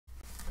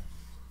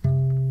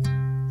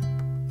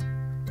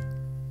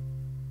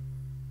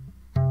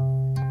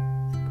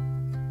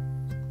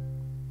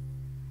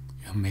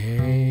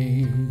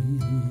Amazing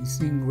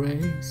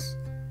grace,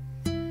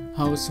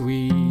 how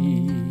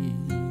sweet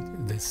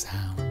the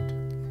sound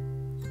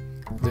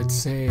that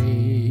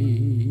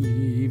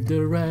saved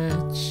a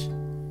wretch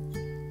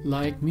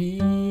like me.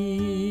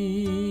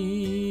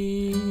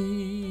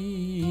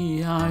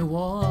 I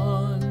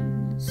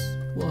once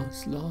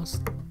was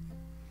lost,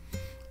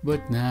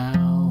 but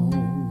now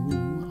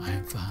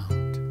I'm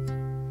found.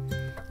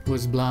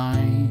 Was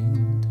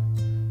blind,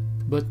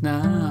 but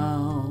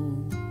now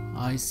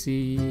I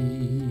see.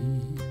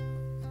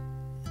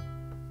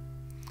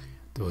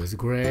 'Twas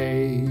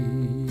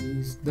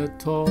grace that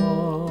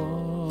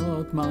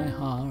taught my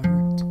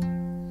heart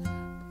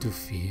to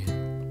fear,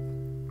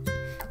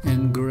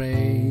 and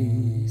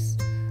grace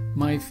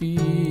my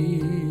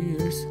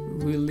fears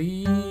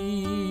relieved.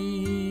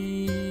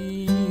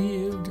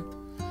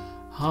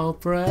 How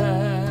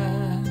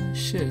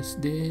precious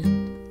did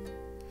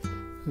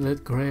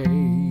that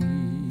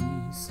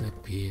grace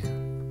appear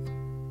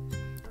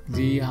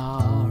the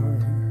hour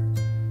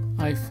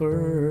I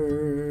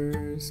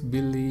first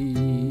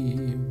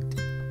believed.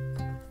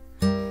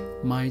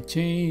 My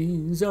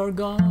chains are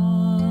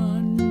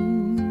gone,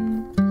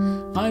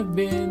 I've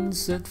been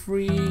set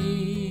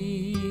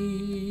free.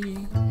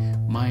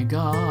 My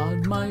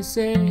God, my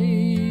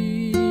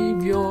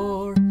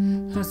Savior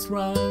has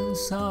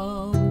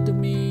ransomed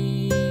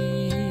me,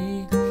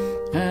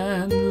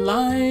 and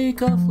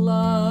like a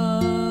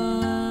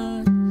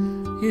flood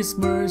His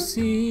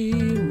mercy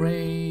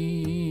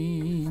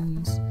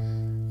reigns.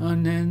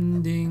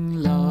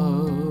 Unending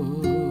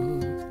love,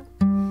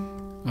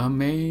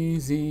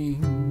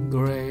 amazing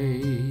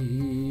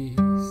grace.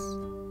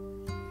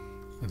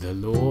 The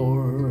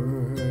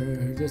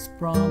Lord has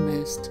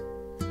promised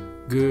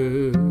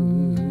good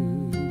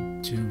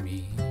to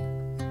me.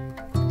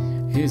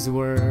 His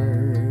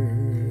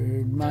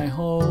word my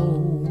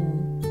hope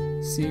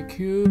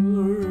secures.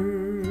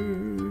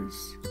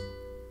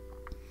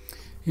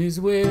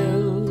 His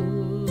will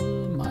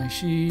my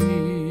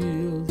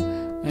shield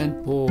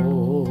and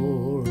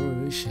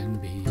portion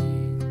be,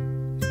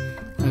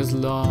 as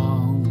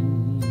long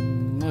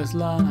as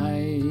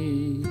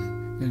life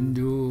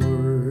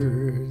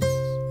endures.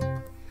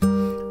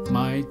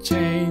 My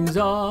chains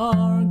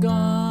are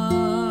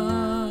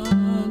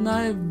gone,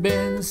 I've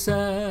been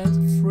set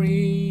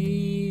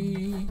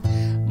free.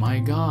 My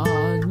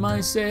God,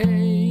 my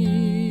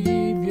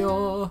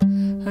Savior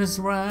has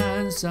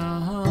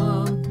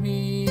ransomed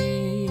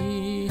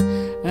me,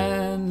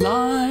 and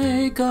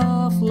like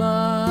a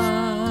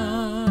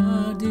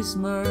flood His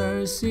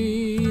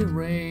mercy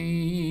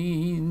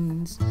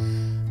reigns.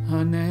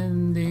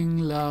 Unending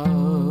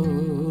love,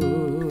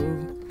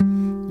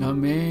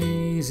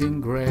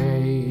 amazing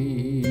grace.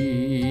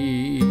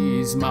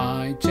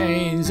 My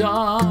chains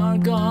are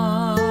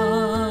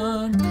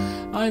gone,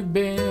 I've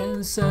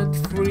been set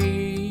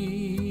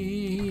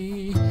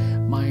free.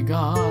 My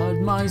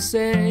God, my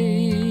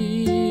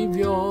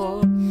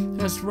Savior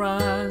has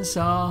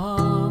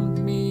ransomed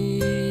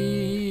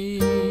me,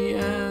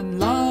 and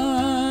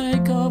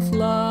like a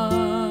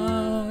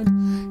flood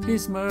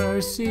His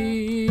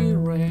mercy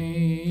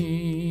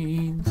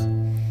reigns.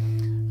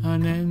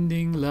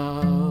 Unending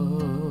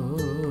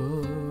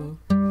love,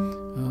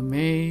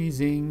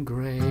 amazing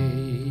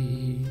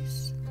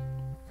grace.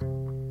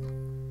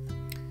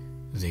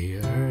 The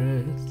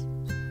earth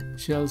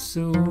shall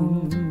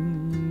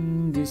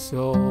soon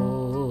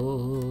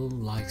dissolve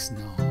like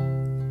snow,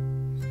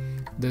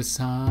 the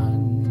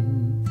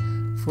sun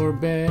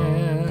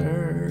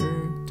forbear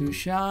to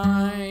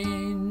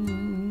shine,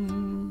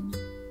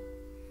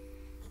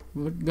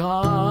 but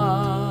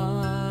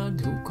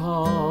God who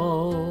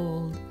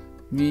called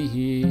me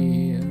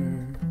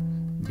here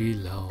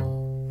below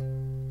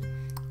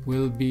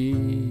will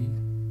be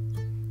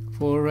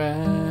forever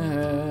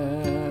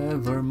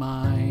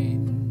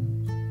mine.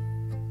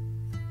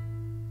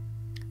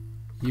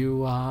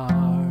 You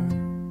are